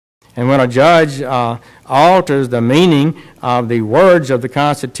And when a judge alters the meaning of the words of the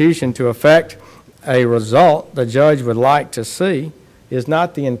Constitution to affect a result the judge would like to see, is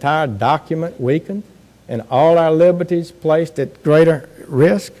not the entire document weakened and all our liberties placed at greater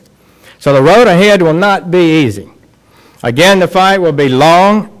risk? So the road ahead will not be easy. Again, the fight will be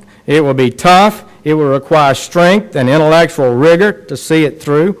long, it will be tough, it will require strength and intellectual rigor to see it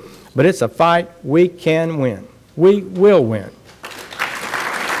through, but it's a fight we can win. We will win.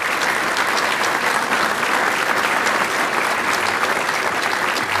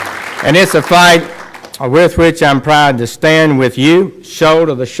 And it's a fight with which I'm proud to stand with you,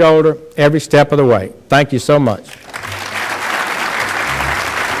 shoulder to shoulder, every step of the way. Thank you so much.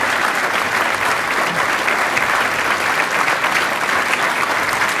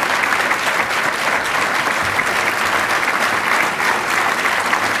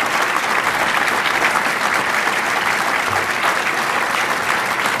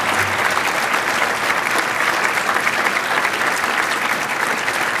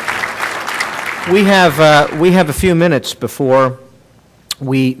 We have a few minutes before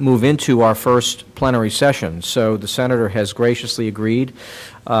we move into our first plenary session, so the Senator has graciously agreed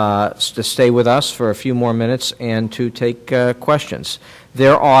to stay with us for a few more minutes and to take questions.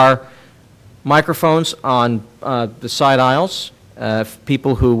 There are microphones on the side aisles.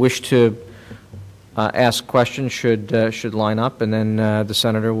 People who wish to ask questions should line up, and then the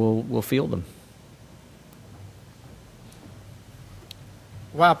Senator will field them.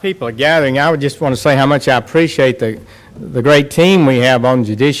 While people are gathering, I would just want to say how much I appreciate the great team we have on the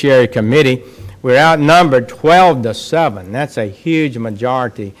Judiciary Committee. We're outnumbered 12-7. That's a huge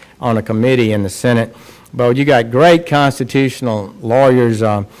majority on a committee in the Senate. But you got great constitutional lawyers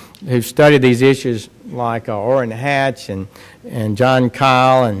who've studied these issues, like Orrin Hatch and John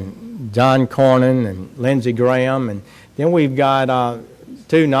Kyle and John Cornyn and Lindsey Graham. And then we've got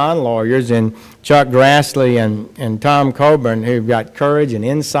two non-lawyers in Chuck Grassley and Tom Coburn, who've got courage and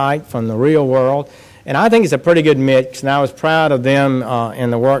insight from the real world. And I think it's a pretty good mix, and I was proud of them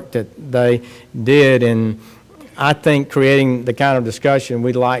in the work that they did in, I think, creating the kind of discussion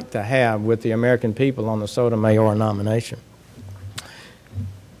we'd like to have with the American people on the Sotomayor nomination.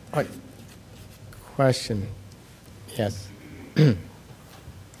 Question? Yes.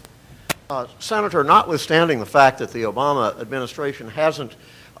 Senator, notwithstanding the fact that the Obama administration hasn't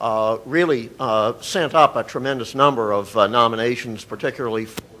really sent up a tremendous number of nominations, particularly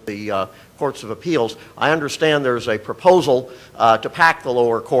for the courts of appeals, I understand there's a proposal to pack the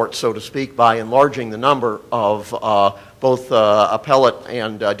lower courts, so to speak, by enlarging the number of both appellate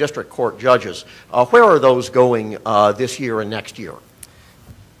and district court judges. Where are those going this year and next year?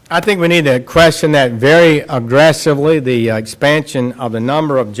 I think we need to question that very aggressively, the expansion of the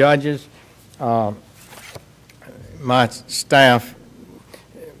number of judges. My staff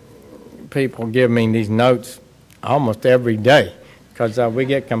people give me these notes almost every day because we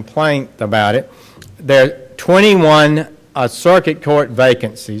get complaints about it. There are 21 circuit court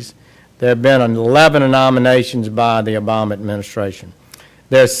vacancies. There have been 11 nominations by the Obama administration.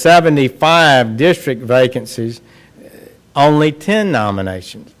 There are 75 district vacancies. Only 10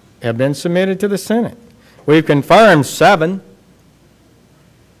 nominations have been submitted to the Senate. We've confirmed 7.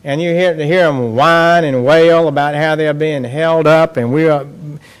 And you hear them whine and wail about how they're being held up, and we are.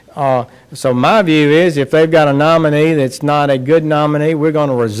 So my view is, if they've got a nominee that's not a good nominee, we're going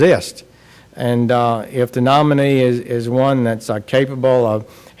to resist. And if the nominee is one that's capable of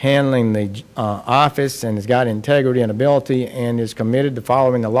handling the office and has got integrity and ability and is committed to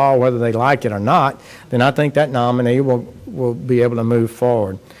following the law, whether they like it or not, then I think that nominee will be able to move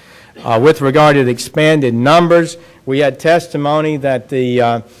forward. With regard to the expanded numbers, we had testimony that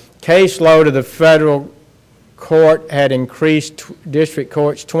the caseload of the federal court had increased district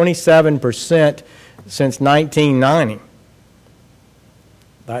courts 27% since 1990.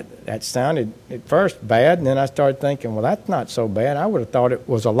 That sounded at first bad, and then I started thinking, well, that's not so bad. I would have thought it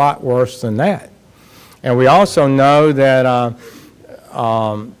was a lot worse than that. And we also know that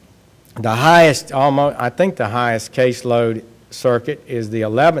the highest, I think the highest caseload circuit is the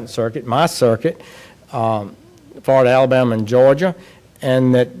 11th Circuit, my circuit, Florida, Alabama, and Georgia,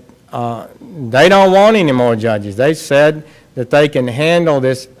 and that they don't want any more judges. They said that they can handle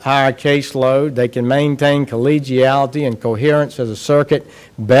this higher caseload, they can maintain collegiality and coherence as a circuit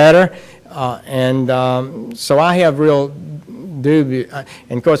better, so I have real dubious.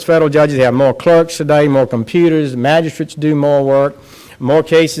 And of course, federal judges have more clerks today, more computers, magistrates do more work, more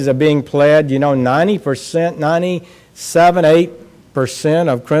cases are being pled. You know, 90%, 97, 8%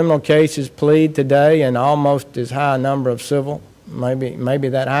 of criminal cases plead today, and almost as high a number of civil, maybe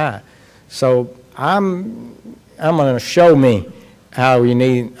that high. So I'm going to show me how you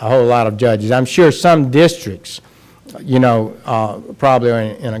need a whole lot of judges. I'm sure some districts, you know, probably are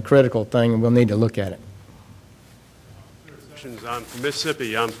in a critical thing, and we'll need to look at it. I'm from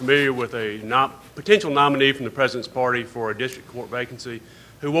Mississippi. I'm familiar with a potential nominee from the President's party for a district court vacancy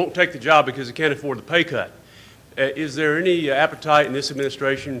who won't take the job because he can't afford the pay cut. Is there any appetite in this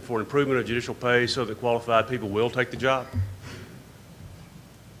administration for improvement of judicial pay so that qualified people will take the job?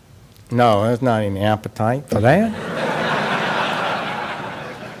 No, there's not any appetite for that.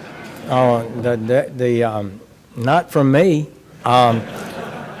 Not from me.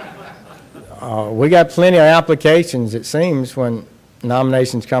 We got plenty of applications, it seems, when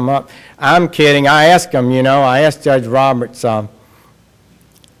nominations come up. I'm kidding. I asked them, you know, I asked Judge Roberts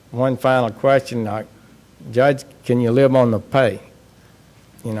one final question. Judge, can you live on the pay?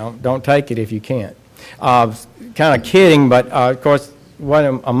 You know, don't take it if you can't. Kind of kidding, but of course,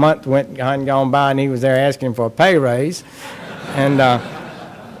 a month hadn't gone by, and he was there asking for a pay raise, and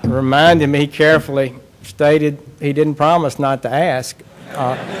reminded me carefully, stated he didn't promise not to ask.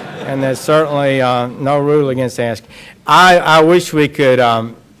 And there's certainly no rule against asking. I wish we could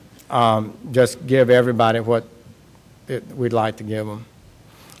just give everybody what we'd like to give them,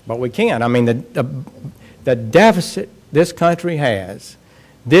 but we can't. I mean, the deficit this country has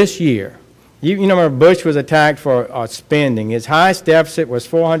this year. You know, remember Bush was attacked for spending. His highest deficit was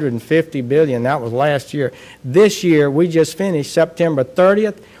 $450 billion. That was last year. This year, we just finished September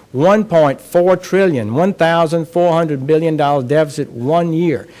 30th. $1.4 trillion, $1,400 billion deficit 1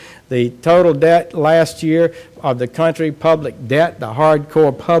 year. The total debt last year of the country, public debt, the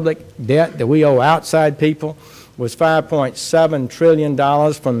hardcore public debt that we owe outside people, was $5.7 trillion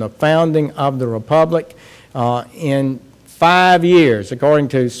from the founding of the Republic. In 5 years, according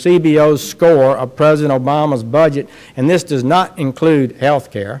to CBO's score of President Obama's budget, and this does not include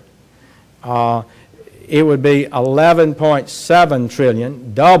health care, it would be $11.7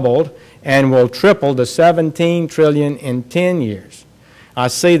 trillion, doubled, and will triple to $17 trillion in 10 years. I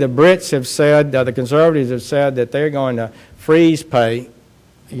see the Brits have said, the conservatives have said that they're going to freeze pay,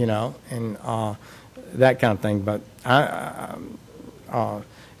 you know, and that kind of thing. But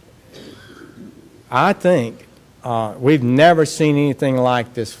I think we've never seen anything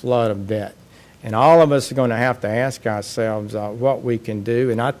like this flood of debt. And all of us are going to have to ask ourselves what we can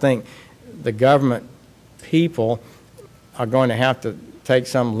do. And I think the government people are going to have to take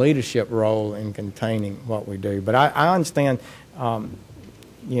some leadership role in containing what we do. But I understand,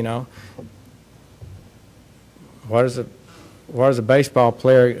 you know, what does a baseball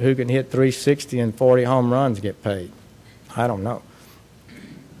player who can hit 360 and 40 home runs get paid? I don't know.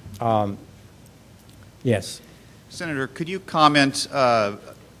 Yes. Senator, could you comment,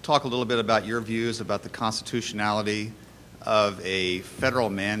 talk a little bit about your views about the constitutionality of a federal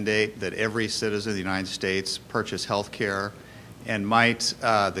mandate that every citizen of the United States purchase health care, and might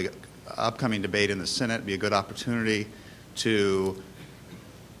the upcoming debate in the Senate be a good opportunity to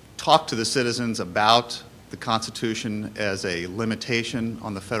talk to the citizens about the Constitution as a limitation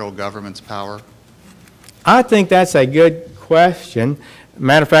on the federal government's power? I think that's a good question.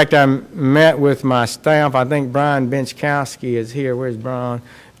 Matter of fact, I met with my staff. I think Brian Benchkowski is here. Where's Brian?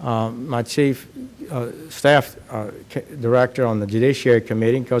 My chief staff director on the Judiciary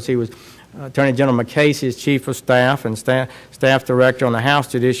Committee, because he was Attorney General McCasey's chief of staff and staff director on the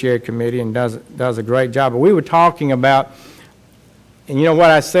House Judiciary Committee, and does a great job. But we were talking about, and you know what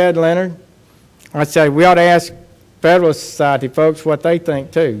I said, Leonard? I said we ought to ask Federalist Society folks what they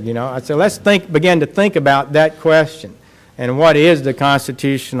think too. You know, I said let's begin to think about that question and what is the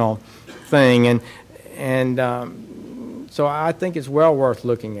constitutional thing, so I think it's well worth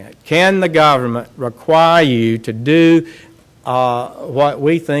looking at. Can the government require you to do what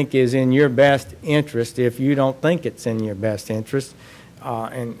we think is in your best interest if you don't think it's in your best interest?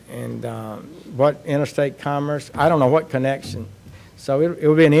 What interstate commerce? I don't know what connection. So it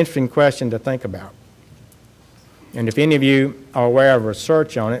will be an interesting question to think about. And if any of you are aware of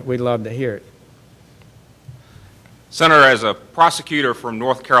research on it, we'd love to hear it. Senator, as a prosecutor from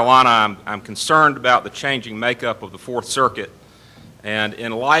North Carolina, I'm concerned about the changing makeup of the Fourth Circuit. And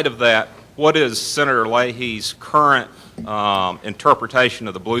in light of that, what is Senator Leahy's current interpretation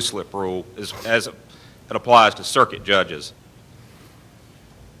of the blue slip rule as it applies to circuit judges?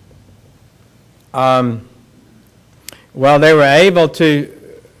 Well, they were able to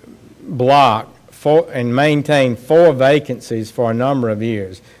block and maintain 4 vacancies for a number of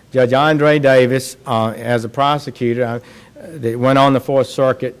years. Judge Andre Davis, as a prosecutor, that went on the Fourth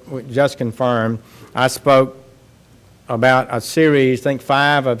Circuit, just confirmed. I spoke about a series, I think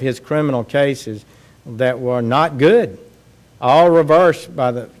 5 of his criminal cases that were not good, all reversed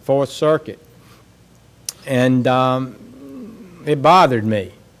by the Fourth Circuit. And it bothered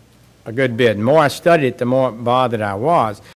me a good bit. The more I studied it, the more bothered I was.